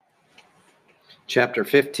Chapter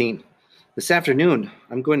 15. This afternoon,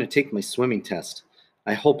 I'm going to take my swimming test.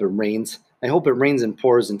 I hope it rains. I hope it rains and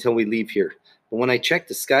pours until we leave here. But when I checked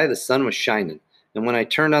the sky, the sun was shining. And when I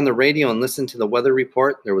turned on the radio and listened to the weather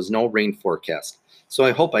report, there was no rain forecast. So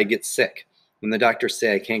I hope I get sick. And the doctors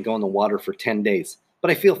say I can't go in the water for 10 days.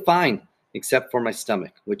 But I feel fine, except for my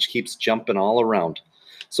stomach, which keeps jumping all around.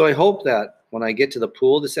 So I hope that when I get to the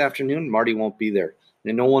pool this afternoon, Marty won't be there,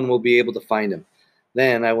 and no one will be able to find him.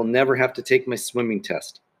 Then I will never have to take my swimming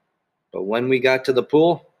test. But when we got to the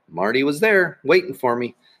pool, Marty was there, waiting for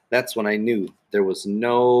me. That's when I knew there was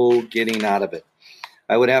no getting out of it.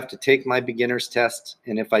 I would have to take my beginner's test,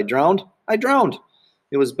 and if I drowned, I drowned.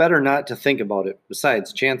 It was better not to think about it.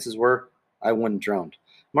 Besides, chances were I wouldn't drown.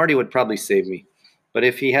 Marty would probably save me. But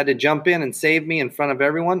if he had to jump in and save me in front of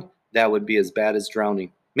everyone, that would be as bad as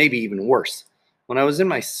drowning, maybe even worse. When I was in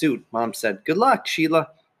my suit, Mom said, "Good luck, Sheila.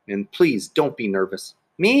 And please don't be nervous."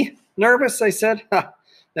 "Me? Nervous?" I said. "Ha,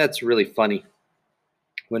 that's really funny."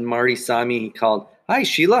 When Marty saw me, he called, "Hi,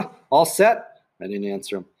 Sheila. All set?" I didn't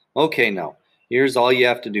answer him. "Okay, now, here's all you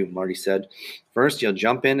have to do," Marty said. "First, you'll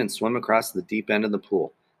jump in and swim across the deep end of the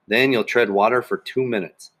pool. Then you'll tread water for 2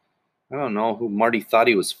 minutes. I don't know who Marty thought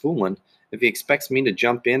he was fooling. If he expects me to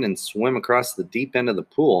jump in and swim across the deep end of the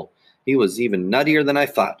pool, he was even nuttier than I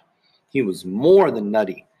thought. He was more than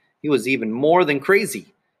nutty. He was even more than crazy.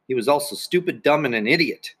 He was also stupid, dumb, and an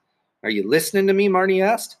idiot. "Are you listening to me?" Marty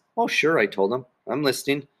asked. "Oh, sure," I told him. "I'm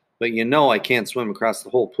listening. But you know I can't swim across the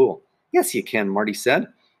whole pool." "Yes, you can," Marty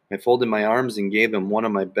said. I folded my arms and gave him one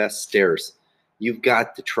of my best stares. "You've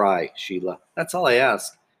got to try, Sheila. That's all I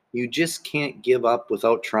ask. You just can't give up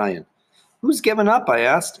without trying." "Who's given up?" I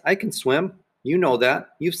asked. "I can swim. You know that.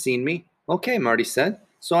 You've seen me." "Okay," Marty said.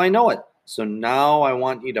 "So I know it. So now I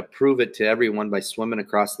want you to prove it to everyone by swimming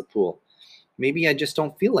across the pool." "Maybe I just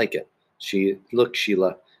don't feel like it." Look,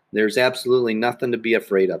 Sheila, there's absolutely nothing to be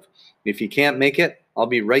afraid of. If you can't make it, I'll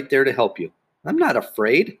be right there to help you." "I'm not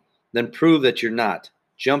afraid." "Then prove that you're not.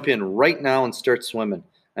 Jump in right now and start swimming.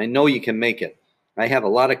 I know you can make it. I have a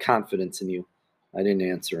lot of confidence in you." I didn't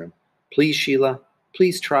answer him. "Please, Sheila,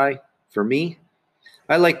 please try. For me."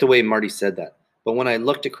 I liked the way Marty said that, but when I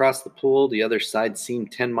looked across the pool, the other side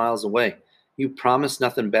seemed 10 miles away. "You promise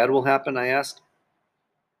nothing bad will happen?" I asked.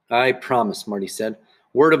 "I promise," Marty said.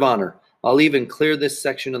 "Word of honor. I'll even clear this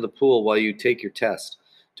section of the pool while you take your test.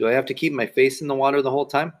 Do I have to keep my face in the water the whole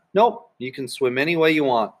time?" "Nope. You can swim any way you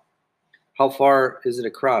want." "How far is it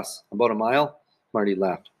across? About a mile?" Marty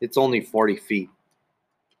laughed. "It's only 40 feet.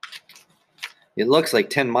 "It looks like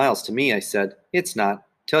 10 miles to me," I said. "It's not.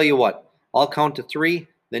 Tell you what, I'll count to 3,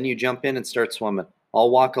 then you jump in and start swimming. I'll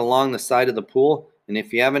walk along the side of the pool, and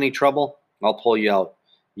if you have any trouble, I'll pull you out.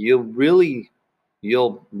 You'll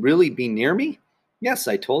really be near me?" "Yes,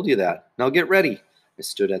 I told you that. Now get ready." I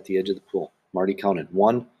stood at the edge of the pool. Marty counted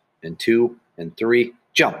 1 and 2 and 3.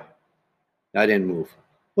 "Jump." I didn't move.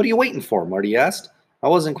 "What are you waiting for?" Marty asked. "I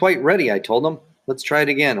wasn't quite ready," I told him. "Let's try it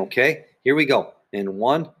again, okay? Here we go. And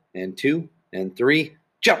 1 and 2 and 3.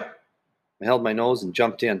 Jump." I held my nose and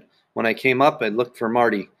jumped in. When I came up, I looked for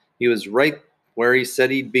Marty. He was right where he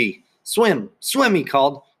said he'd be. "Swim! Swim!" he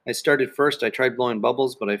called. I started first. I tried blowing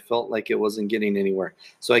bubbles, but I felt like it wasn't getting anywhere.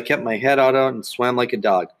 So I kept my head out and swam like a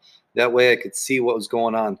dog. That way I could see what was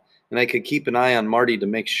going on, and I could keep an eye on Marty to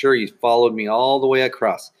make sure he followed me all the way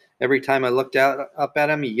across. Every time I looked up at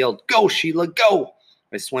him, he yelled, "Go, Sheila, go!"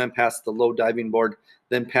 I swam past the low diving board,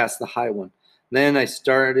 then past the high one. Then I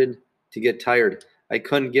started to get tired. I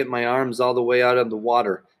couldn't get my arms all the way out of the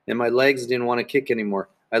water, and my legs didn't want to kick anymore.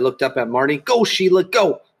 I looked up at Marty. "Go, Sheila,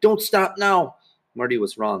 go! Don't stop now!" Marty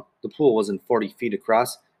was wrong. The pool wasn't 40 feet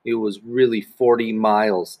across. It was really 40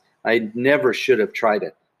 miles. I never should have tried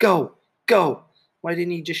it. "Go! Go!" Why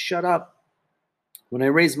didn't he just shut up? When I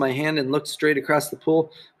raised my hand and looked straight across the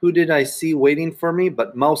pool, who did I see waiting for me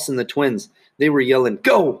but Mouse and the twins? They were yelling,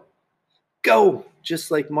 "Go! Go!"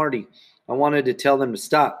 just like Marty. I wanted to tell them to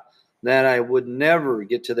stop, that I would never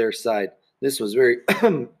get to their side. This was very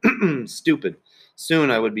stupid.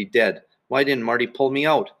 Soon I would be dead. Why didn't Marty pull me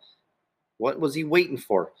out? What was he waiting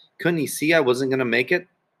for? Couldn't he see I wasn't going to make it?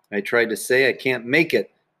 I tried to say I can't make it,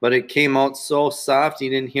 but it came out so soft he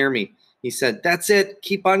didn't hear me. He said, "That's it.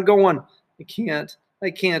 Keep on going." I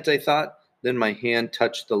can't, I thought. Then my hand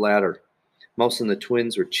touched the ladder. Most of the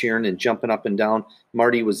twins were cheering and jumping up and down.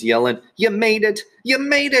 Marty was yelling, "You made it! You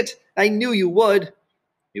made it! I knew you would!"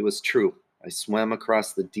 It was true. I swam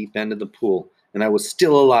across the deep end of the pool, and I was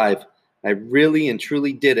still alive. I really and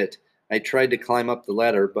truly did it. I tried to climb up the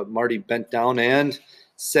ladder, but Marty bent down and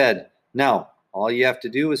said, "Now, all you have to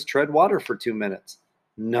do is tread water for 2 minutes."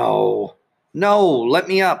 No, let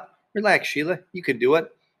me up. "Relax, Sheila. You can do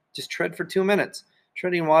it." Just tread for 2 minutes.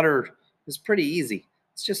 Treading water is pretty easy.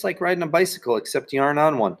 It's just like riding a bicycle, except you aren't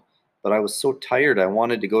on one. But I was so tired I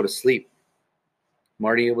wanted to go to sleep.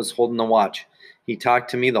 Marty was holding the watch. He talked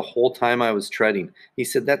to me the whole time I was treading. He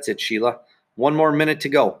said, "That's it, Sheila. 1 more minute to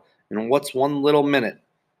go." And what's one little minute?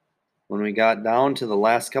 When we got down to the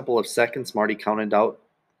last couple of seconds, Marty counted out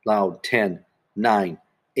loud: 10, 9,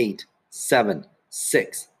 8, 7,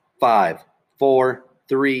 6, 5, 4,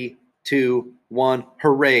 3, 2, 1.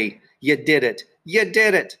 Hooray! You did it! You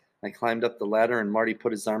did it! I climbed up the ladder and Marty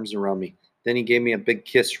put his arms around me. Then he gave me a big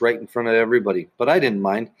kiss right in front of everybody, but I didn't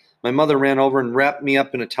mind. My mother ran over and wrapped me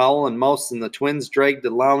up in a towel, and Mouse and the twins dragged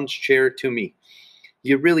the lounge chair to me.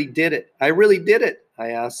 "You really did it. I really did it,"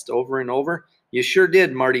 I asked over and over. "You sure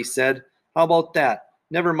did," Marty said. "How about that?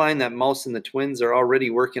 Never mind that Mouse and the twins are already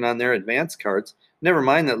working on their advance cards. Never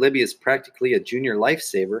mind that Libby is practically a junior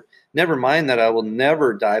lifesaver. Never mind that I will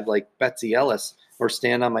never dive like Betsy Ellis or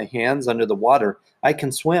stand on my hands under the water. I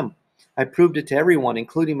can swim. I proved it to everyone,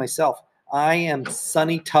 including myself. I am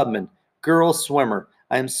Sunny Tubman, girl swimmer.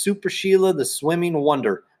 I am Super Sheila, the swimming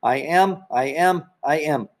wonder. I am.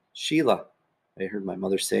 Sheila," I heard my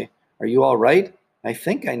mother say, "are you all right?" I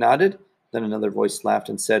think I nodded. Then another voice laughed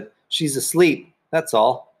and said, "She's asleep, that's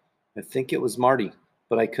all." I think it was Marty,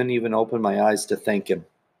 but I couldn't even open my eyes to thank him.